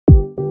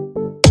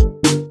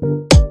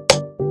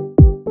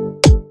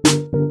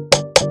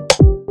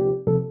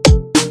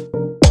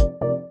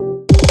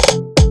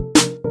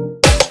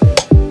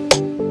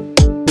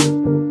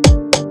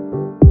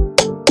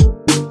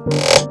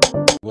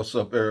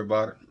What's up,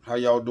 everybody? How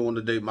y'all doing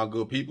today, my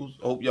good peoples?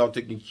 Hope y'all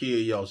taking care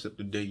of y'allself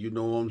today. You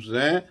know what I'm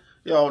saying?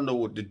 Y'all know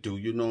what to do.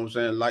 You know what I'm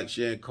saying? Like,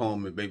 share, and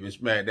comment, baby. And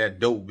smack that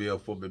doorbell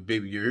for me,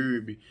 baby. You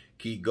heard me?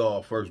 Keep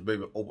God first,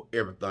 baby, over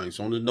everything.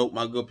 So on this note,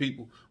 my good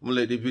people, I'm going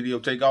to let this video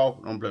take off.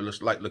 I'm going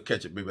to let's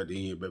catch it, baby, at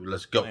the end, baby.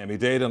 Let's go.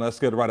 Miami-Dade, and let's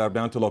get right out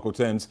down to Local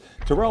 10's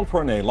Terrell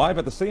Pernay live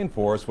at the scene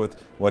for us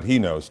with what he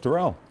knows.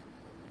 Terrell.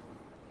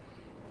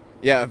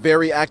 Yeah,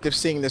 very active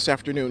scene this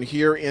afternoon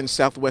here in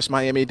Southwest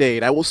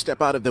Miami-Dade. I will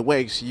step out of the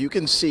way so you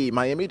can see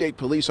Miami-Dade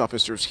police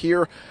officers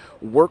here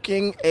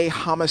working a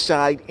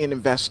homicide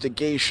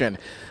investigation.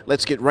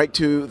 Let's get right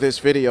to this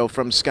video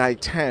from Sky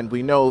 10.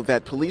 We know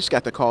that police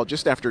got the call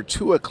just after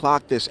 2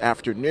 o'clock this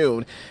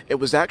afternoon. It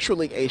was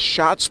actually a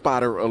shot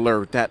spotter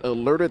alert that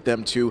alerted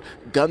them to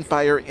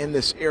gunfire in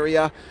this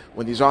area.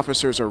 When these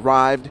officers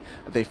arrived,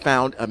 they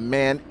found a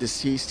man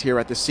deceased here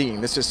at the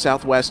scene. This is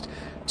Southwest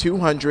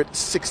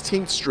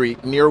 216th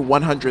Street near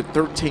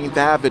 113th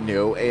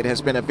Avenue. It has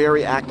been a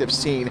very active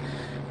scene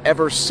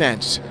ever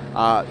since.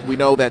 We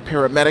know that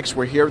paramedics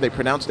were here. They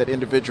pronounced that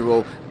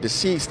individual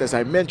deceased, as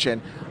I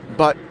mentioned,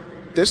 but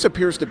this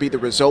appears to be the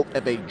result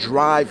of a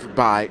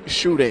drive-by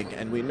shooting,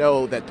 and we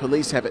know that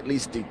police have at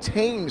least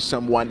detained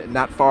someone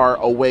not far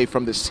away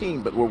from the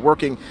scene, but we're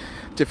working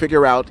to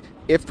figure out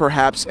if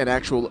perhaps an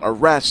actual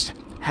arrest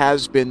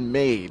has been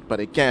made.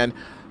 But again,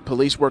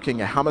 police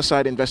working a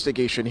homicide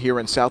investigation here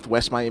in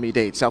Southwest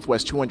Miami-Dade,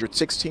 Southwest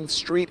 216th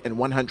Street and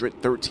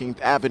 113th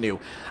Avenue.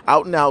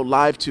 Out now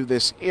live to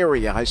this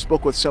area, I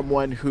spoke with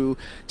someone who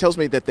tells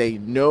me that they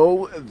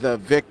know the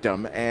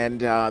victim,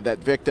 and that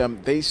victim,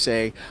 they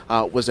say,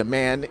 was a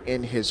man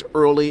in his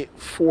early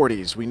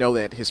 40s. We know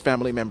that his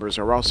family members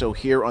are also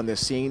here on the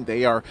scene.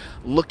 They are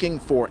looking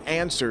for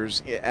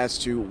answers as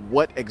to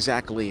what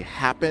exactly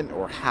happened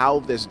or how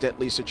this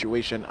deadly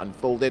situation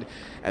unfolded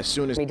as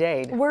soon as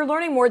we're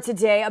learning more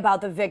today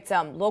about the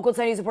victim. Local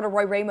 10 News reporter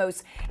Roy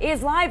Ramos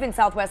is live in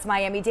Southwest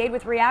Miami-Dade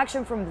with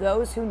reaction from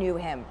those who knew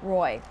him.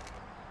 Roy.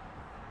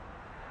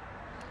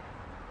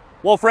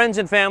 Well, friends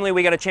and family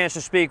we got a chance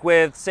to speak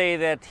with say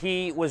that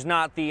he was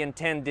not the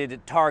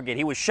intended target.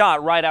 He was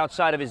shot right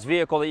outside of his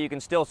vehicle that you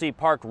can still see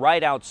parked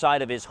right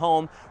outside of his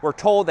home. We're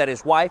told that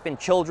his wife and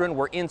children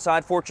were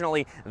inside.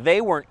 Fortunately, they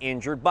weren't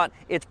injured, but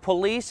it's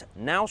police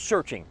now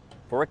searching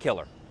for a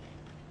killer.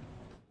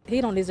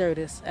 He don't deserve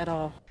this at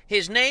all.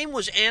 His name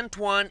was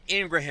Antoine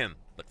Ingraham,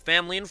 but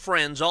family and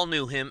friends all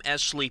knew him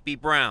as Sleepy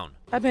Brown.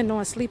 I've been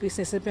knowing Sleepy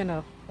since he's been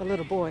a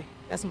little boy.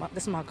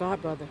 That's my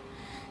god brother.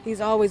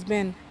 He's always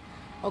been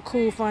a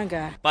cool, fun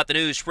guy. But the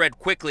news spread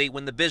quickly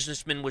when the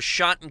businessman was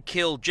shot and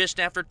killed just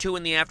after 2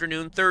 in the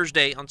afternoon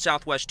Thursday on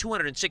Southwest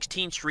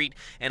 216th Street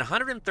and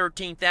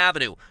 113th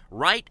Avenue,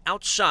 right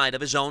outside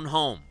of his own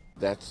home.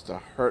 That's the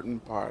hurting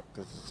part,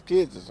 because his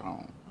kids is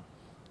home.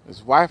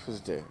 His wife is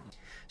dead.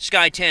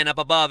 Sky 10 up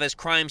above as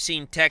crime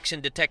scene techs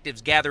and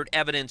detectives gathered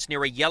evidence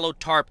near a yellow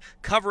tarp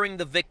covering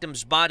the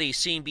victim's body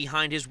seen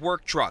behind his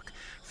work truck.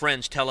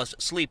 Friends tell us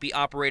Sleepy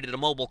operated a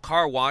mobile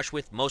car wash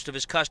with most of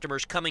his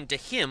customers coming to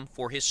him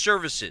for his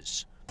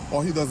services.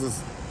 All he does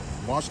is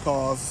wash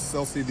cars,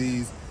 sell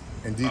CDs,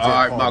 and DJ. All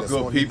right, cars. my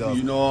good people,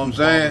 you know what I'm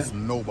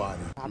saying? Nobody.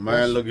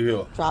 Man, look at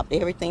here. Dropped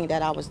everything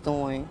that I was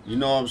doing. You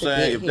know what I'm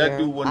saying? If that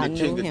dude wasn't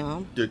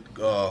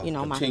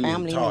my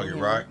family target,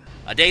 right?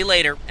 A day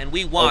later, and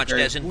we watched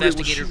as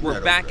investigators were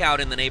back out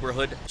in the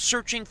neighborhood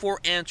searching for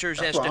answers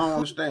as to I don't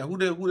understand who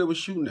they were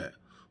shooting at.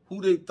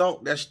 Who they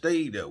thought that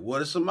stayed there?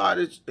 Was it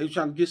somebody they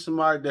trying to get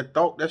somebody that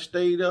thought that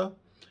stayed there,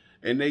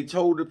 and they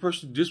told the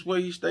person this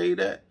way he stayed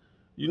at?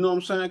 You know what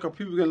I'm saying? Because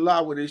people can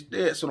lie where they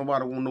stay at, so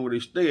nobody won't know where they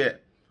stay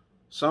at.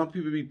 Some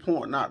people be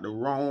pointing out the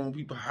wrong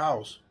people's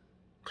house,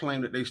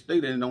 claim that they stay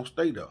there and don't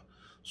stay there.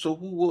 So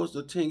who was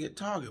the intended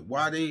target?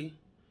 Why they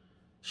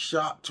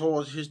shot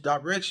towards his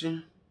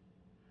direction?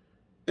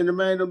 And the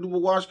man don't do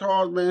but wash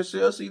cars, man,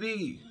 sell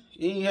CDs.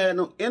 He ain't had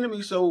no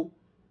enemy, so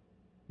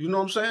you know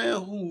what I'm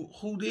saying?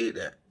 Who did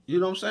that? You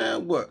know what I'm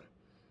saying? But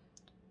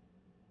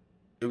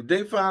if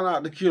they find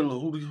out the killer,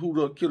 who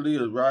the killer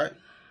is, right?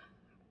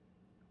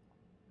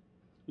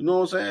 You know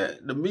what I'm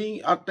saying? To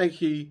me, I think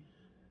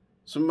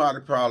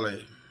somebody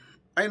probably,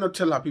 I ain't no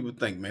telling how people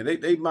think, man.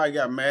 They might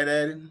got mad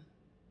at him.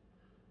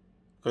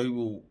 Cause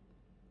ain't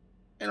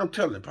no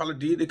telling. Probably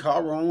did the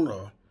car wrong,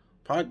 or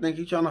probably think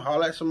he trying to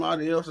holler at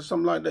somebody else or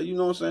something like that. You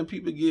know what I'm saying?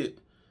 People get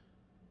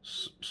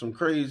some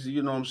crazy,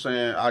 you know what I'm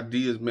saying,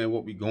 ideas, man,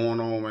 what be going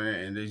on, man,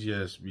 and they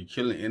just be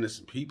killing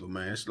innocent people,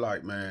 man. It's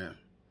like, man,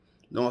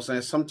 you know what I'm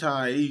saying?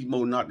 Sometimes it's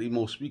not to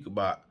even speak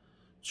about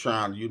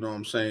trying to, you know what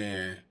I'm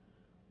saying,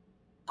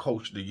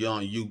 coach the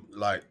young youth,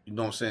 like, you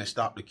know what I'm saying,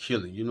 stop the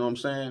killing, you know what I'm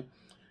saying?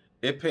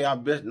 It pay our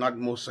best not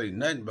to say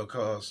nothing,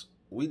 because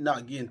we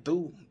not getting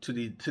through to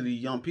the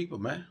young people,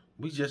 man.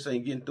 We just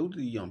ain't getting through to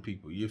the young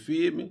people. You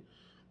feel me?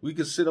 We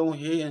can sit on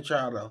here and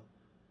try to,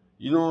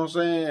 you know what I'm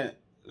saying,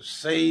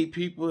 save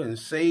people and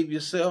save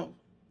yourself.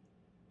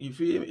 You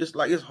feel me? It's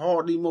like it's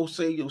hard to even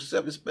save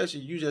yourself,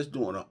 especially you just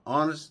doing an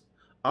honest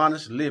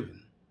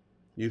living.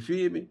 You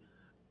feel me?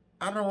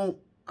 I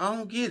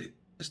don't get it.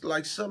 It's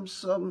like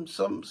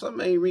something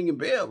ain't ringing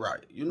bell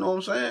right. You know what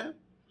I'm saying?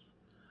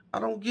 I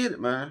don't get it,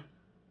 man.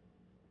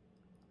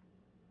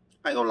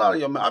 I ain't gonna lie to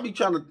y'all, man. I be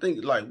trying to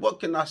think, like, what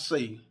can I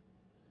say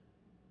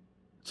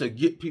to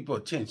get people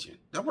attention?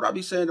 That's what I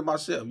be saying to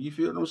myself. You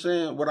feel what I'm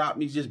saying? Without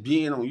me just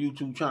being on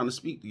YouTube trying to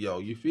speak to y'all.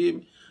 You feel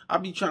me? I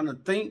be trying to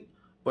think,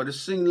 but it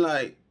seems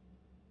like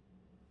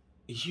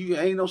you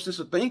ain't no sense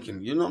of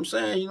thinking. You know what I'm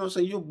saying? You know what I'm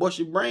saying? You'll bust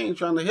your brain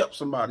trying to help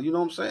somebody. You know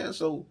what I'm saying?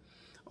 So,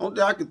 only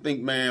thing I can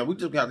think, man, we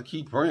just got to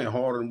keep praying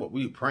harder than what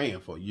we praying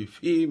for. You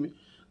feel me?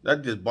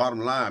 That's just bottom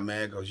line,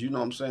 man, because you know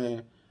what I'm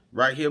saying?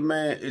 Right here,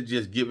 man, it's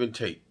just give and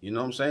take. You know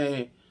what I'm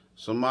saying?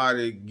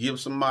 Somebody give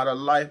somebody a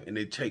life and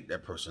they take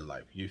that person's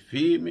life. You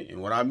feel me?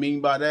 And what I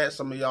mean by that,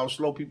 some of y'all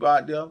slow people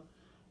out there,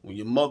 when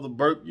your mother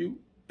birthed you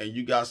and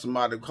you got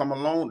somebody come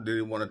along,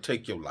 they want to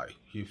take your life.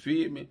 You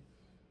feel me?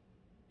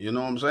 You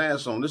know what I'm saying?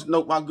 So on this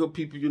note, my good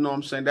people, you know what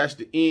I'm saying? That's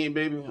the end,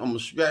 baby. I'm going to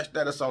scratch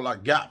that. That's all I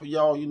got for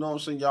y'all. You know what I'm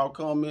saying? Y'all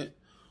comment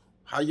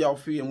how y'all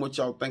feel and what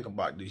y'all think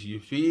about this. You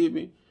feel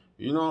me?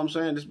 You know what I'm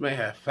saying? This man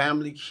had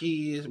family,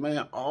 kids,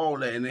 man, all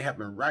that. And it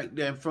happened right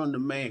there in front of the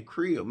man's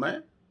crib,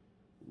 man.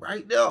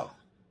 Right there.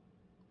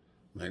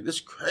 Man, this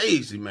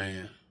crazy,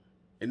 man.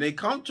 And they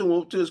come to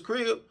him, to his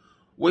crib,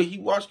 where he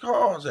watched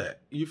cars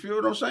at. You feel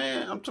what I'm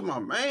saying? I'm talking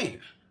about, man.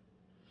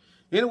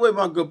 Anyway,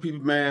 my good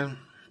people, man,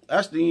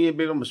 that's the end,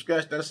 baby. I'm going to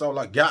scratch that. That's all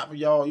I got for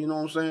y'all, you know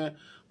what I'm saying?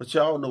 But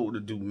y'all know what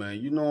to do,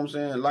 man. You know what I'm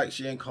saying? Like,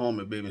 share, and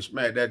comment, baby. And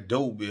smack that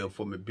doorbell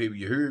for me, baby.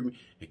 You heard me?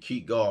 And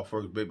keep God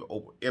first, baby,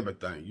 over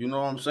everything. You know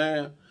what I'm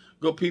saying?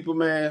 Good people,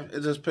 man.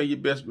 Just pay your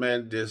best,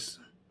 man. Just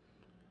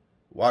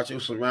watch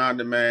your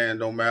surrounding, man.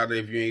 Don't matter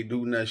if you ain't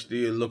doing that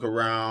still. Look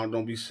around.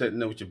 Don't be sitting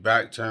there with your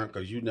back turned,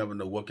 because you never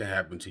know what can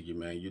happen to you,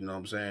 man. You know what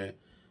I'm saying?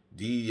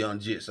 These young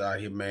jits out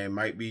here, man,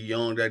 might be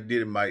young that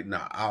did it, might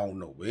not. I don't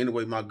know. But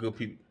anyway, my good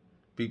people,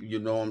 you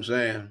know what I'm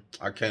saying?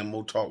 I can't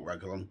more talk right,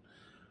 because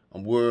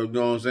I'm worried, you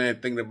know what I'm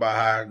saying, thinking about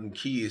how them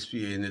kids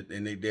feel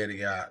and they daddy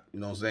got, you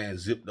know what I'm saying,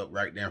 zipped up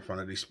right there in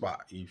front of their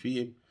spot. You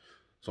feel me?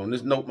 So on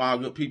this note, my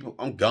good people,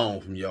 I'm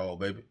gone from y'all,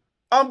 baby.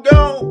 I'm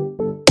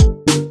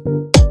gone.